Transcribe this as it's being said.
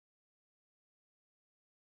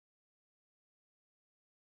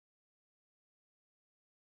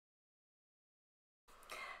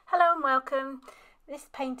Hello and welcome. This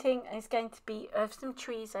painting is going to be of some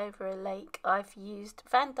trees over a lake. I've used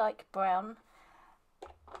Van Dyke Brown,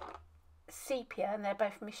 sepia, and they're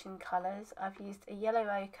both mission colours. I've used a yellow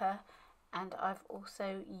ochre, and I've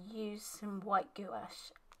also used some white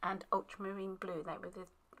gouache and ultramarine blue. They were the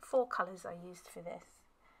four colours I used for this.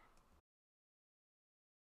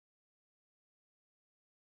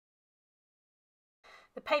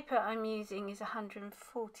 The paper I'm using is £140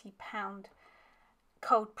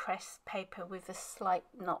 cold pressed paper with a slight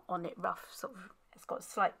knot on it, rough sort of. It's got a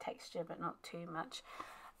slight texture but not too much.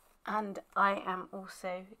 And I am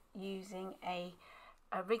also using a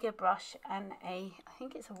rigger brush and I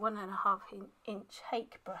think it's a 1.5 inch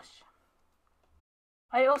hake brush.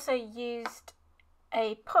 I also used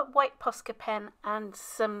a white Posca pen and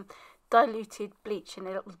some diluted bleach in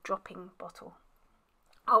a little dropping bottle.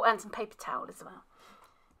 Oh, and some paper towel as well.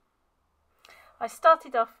 I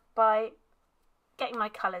started off by getting my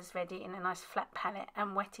colours ready in a nice flat palette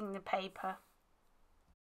and wetting the paper.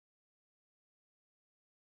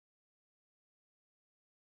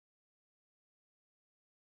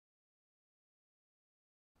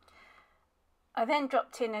 I then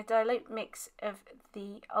dropped in a dilute mix of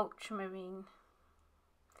the ultramarine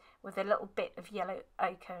with a little bit of yellow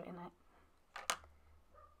ochre in it.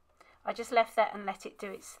 I just left that and let it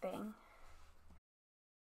do its thing.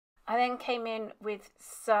 I then came in with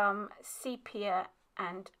some sepia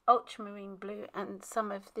and ultramarine blue and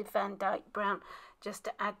some of the Van Dyke Brown just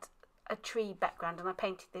to add a tree background, and I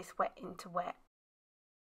painted this wet into wet.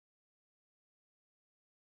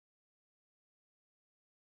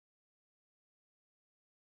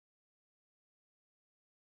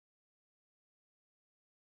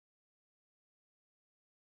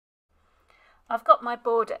 I've got my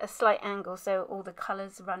board at a slight angle so all the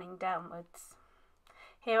colours running downwards.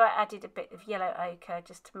 Here I added a bit of yellow ochre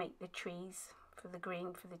just to make the trees, for the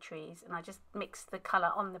green for the trees, and I just mixed the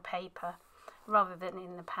colour on the paper rather than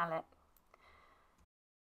in the palette.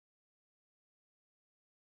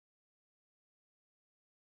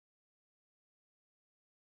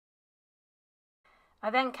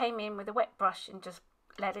 I then came in with a wet brush and just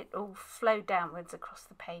let it all flow downwards across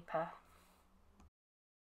the paper.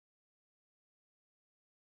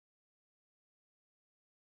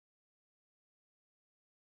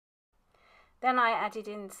 Then I added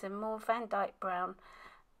in some more Van Dyke Brown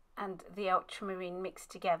and the ultramarine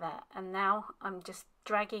mixed together, and now I'm just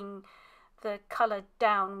dragging the colour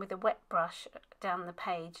down with a wet brush down the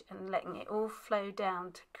page and letting it all flow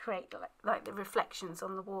down to create like the reflections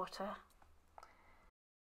on the water.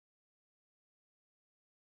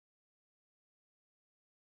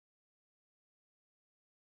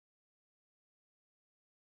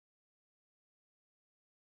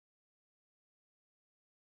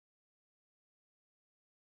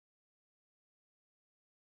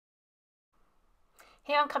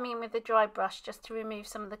 Here I'm coming in with a dry brush just to remove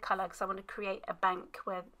some of the colour because I want to create a bank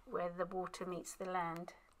where the water meets the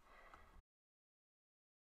land.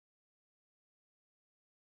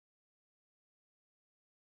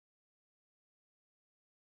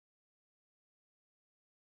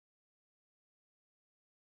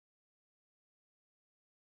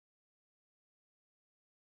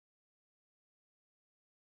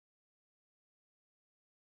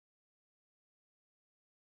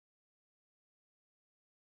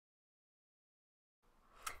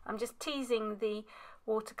 I'm just teasing the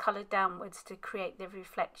watercolour downwards to create the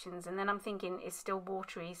reflections, and then I'm thinking it's still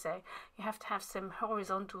watery, so you have to have some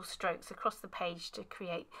horizontal strokes across the page to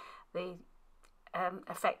create the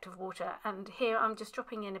effect of water. And here I'm just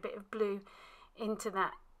dropping in a bit of blue into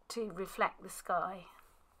that to reflect the sky.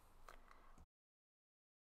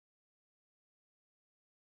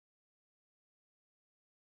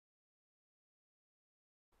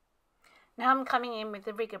 Now I'm coming in with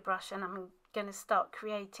the rigger brush and I'm going to start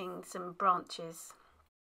creating some branches.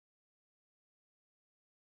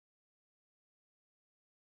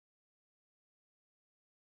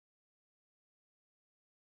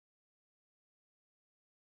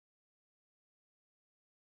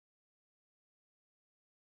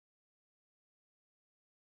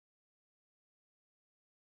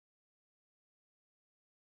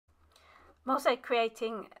 I'm also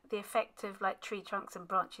creating the effect of like tree trunks and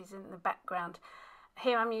branches in the background.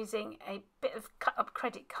 Here I'm using a bit of cut up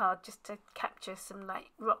credit card just to capture some like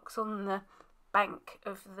rocks on the bank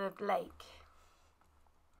of the lake.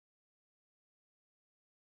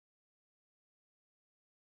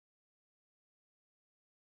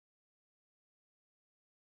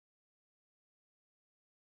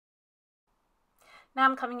 Now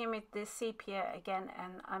I'm coming in with the sepia again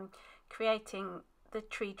and I'm creating the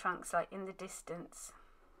tree trunks like in the distance.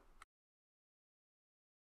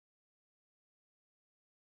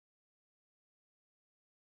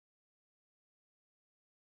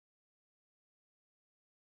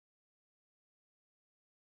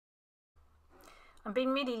 I'm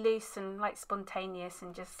being really loose and like spontaneous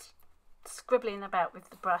and just scribbling about with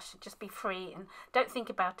the brush. Just be free and don't think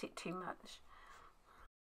about it too much.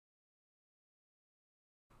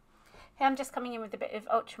 Here I'm just coming in with a bit of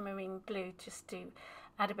ultramarine blue just to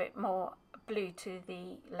add a bit more blue to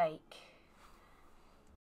the lake.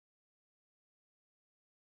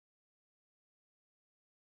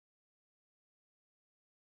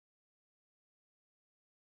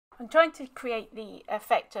 I'm trying to create the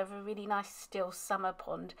effect of a really nice still summer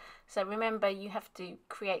pond. So remember, you have to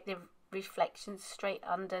create the reflections straight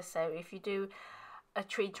under. So if you do a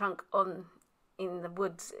tree trunk in the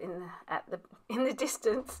woods in the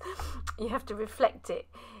distance, you have to reflect it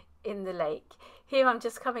in the lake. Here I'm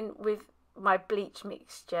just coming with my bleach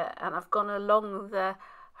mixture, and I've gone along the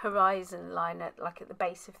horizon line at the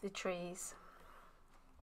base of the trees.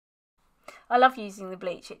 I love using the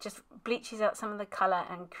bleach. It just bleaches out some of the colour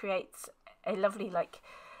and creates a lovely like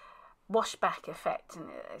washback effect, and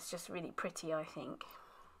it's just really pretty, I think.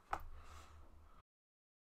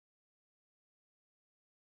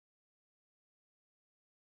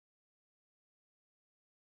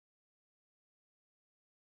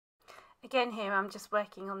 Again, here I'm just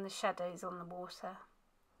working on the shadows on the water.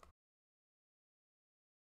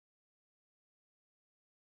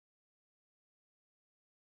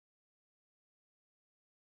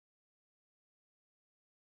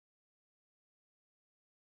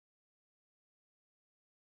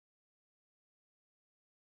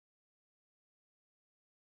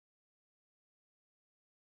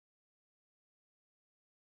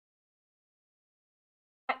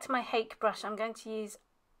 Back to my hake brush, I'm going to use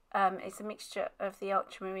it's a mixture of the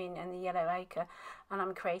ultramarine and the yellow ochre, and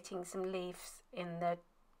I'm creating some leaves in the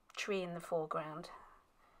tree in the foreground.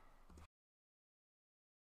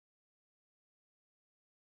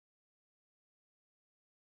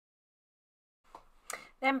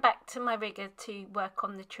 Then back to my rigger to work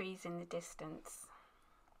on the trees in the distance.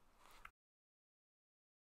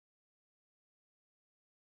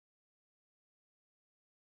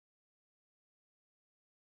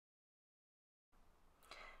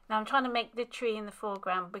 Now I'm trying to make the tree in the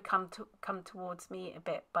foreground come towards me a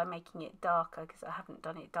bit by making it darker, because I haven't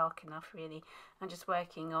done it dark enough really. I'm just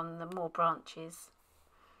working on the more branches.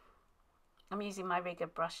 I'm using my rigger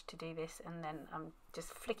brush to do this, and then I'm just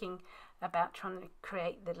flicking about trying to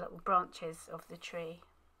create the little branches of the tree.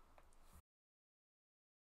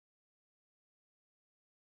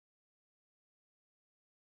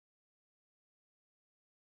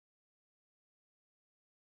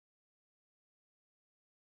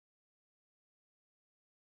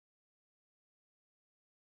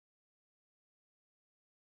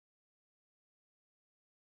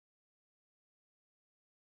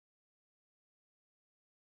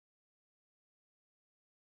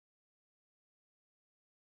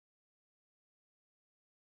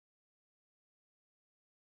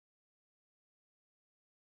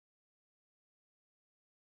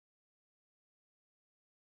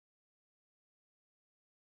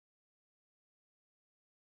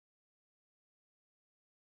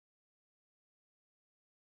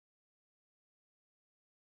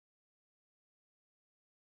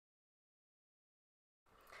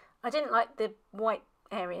 I didn't like the white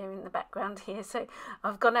area in the background here, so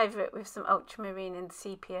I've gone over it with some ultramarine and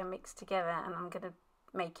sepia mixed together, and I'm going to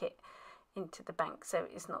make it into the bank so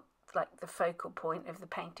it's not like the focal point of the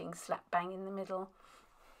painting slap bang in the middle.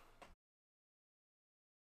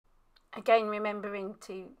 Again, remembering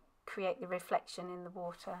to create the reflection in the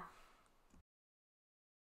water.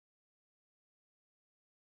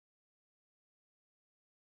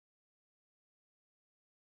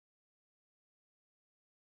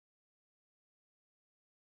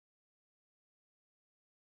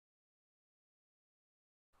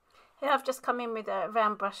 Here I've just come in with a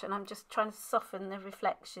round brush, and I'm just trying to soften the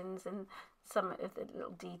reflections and some of the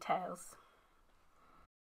little details.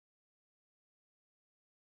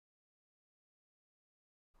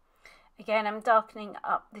 Again, I'm darkening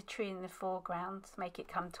up the tree in the foreground to make it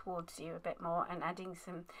come towards you a bit more, and adding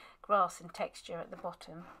some grass and texture at the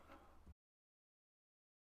bottom.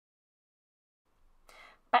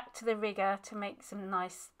 Back to the rigger to make some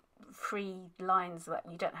nice free lines that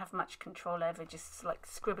you don't have much control over, just like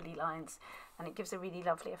scribbly lines, and it gives a really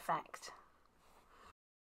lovely effect.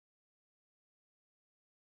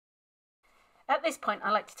 At this point,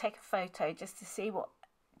 I like to take a photo just to see what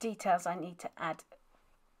details I need to add.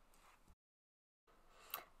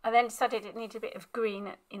 I then decided it needed a bit of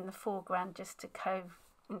green in the foreground just to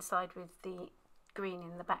coincide with the green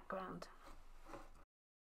in the background.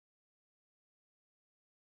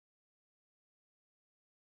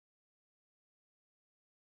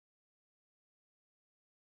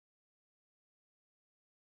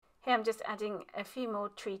 Here I'm just adding a few more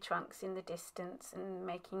tree trunks in the distance and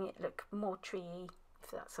making it look more treey,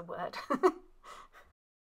 if that's a word.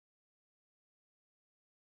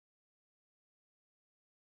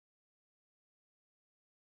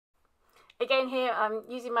 Again, here I'm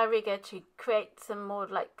using my rigger to create some more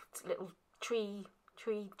like little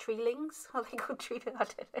treelings. Are they called tree? I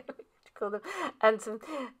don't know what to call them. And some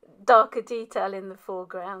darker detail in the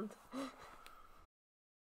foreground.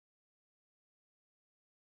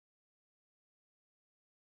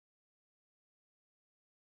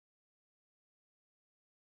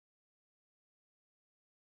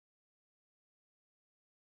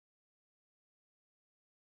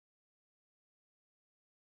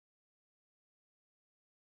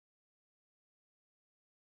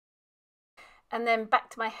 And then back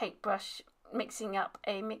to my hake brush, mixing up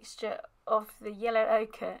a mixture of the yellow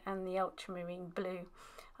ochre and the ultramarine blue.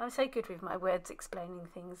 I'm so good with my words explaining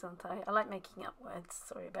things, aren't I? I like making up words,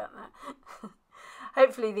 sorry about that.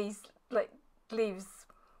 Hopefully these like leaves,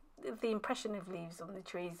 the impression of leaves on the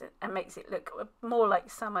trees, and makes it look more like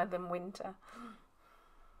summer than winter.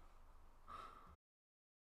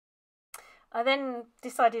 I then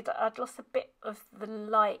decided that I'd lost a bit of the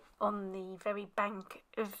light on the very bank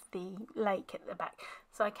of the lake at the back,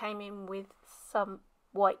 so I came in with some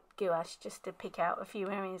white gouache just to pick out a few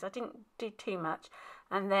areas. I didn't do too much,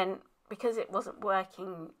 and then because it wasn't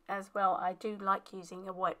working as well, I do like using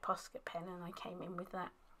a white Posca pen, and I came in with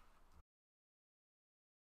that.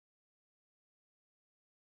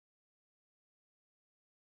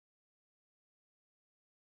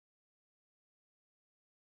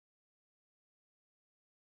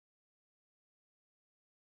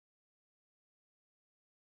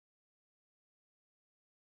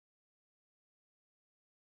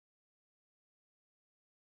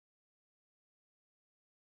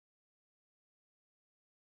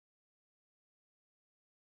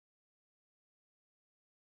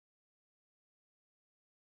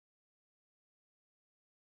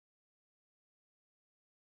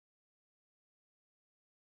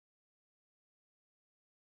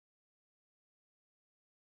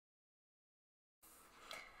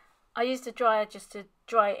 I used a dryer just to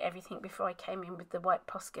dry everything before I came in with the white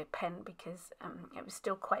Posca pen because it was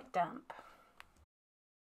still quite damp.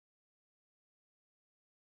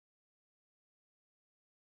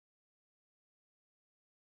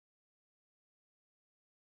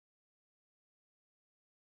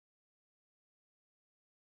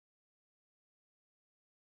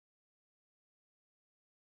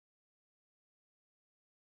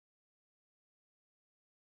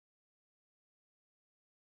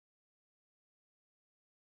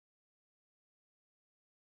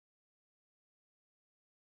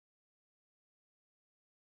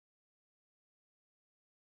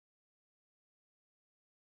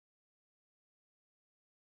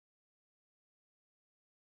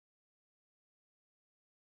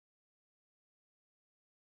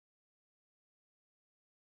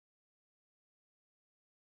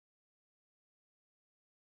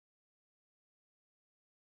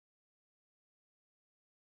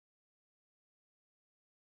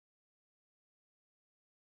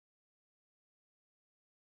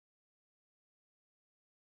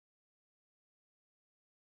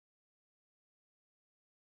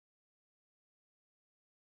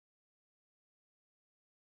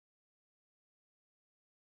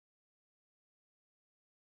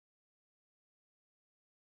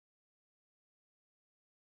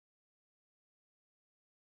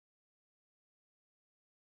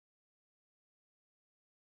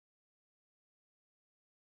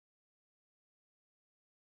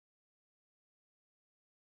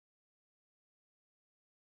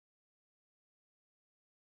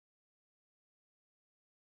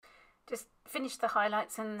 Just finished the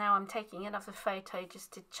highlights, and now I'm taking another photo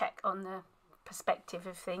just to check on the perspective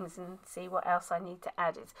of things and see what else I need to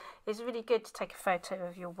add. It's really good to take a photo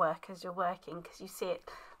of your work as you're working, because you see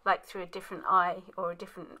it like through a different eye or a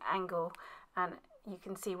different angle, and you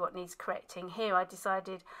can see what needs correcting. Here I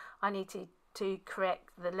decided I needed to correct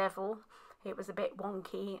the level. It was a bit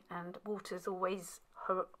wonky, and water's always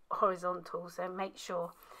horizontal, so make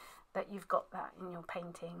sure that you've got that in your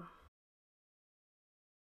painting.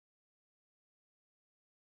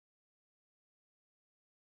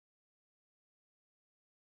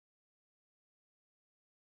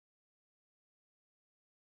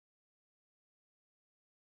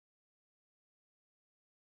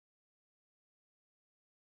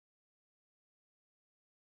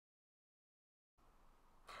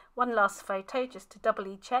 One last photo just to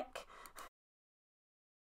doubly check.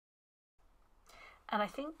 and I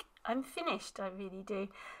think I'm finished. I really do.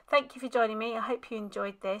 Thank you for joining me. I hope you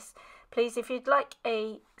enjoyed this. Please, if you'd like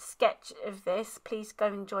a sketch of this, please go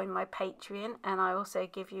and join my Patreon, and I also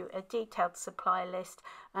give you a detailed supply list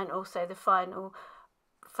and also the final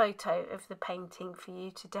photo of the painting for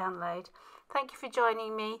you to download. Thank you for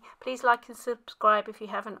joining me. Please like and subscribe if you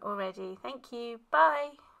haven't already. Thank you.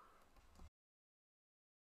 Bye.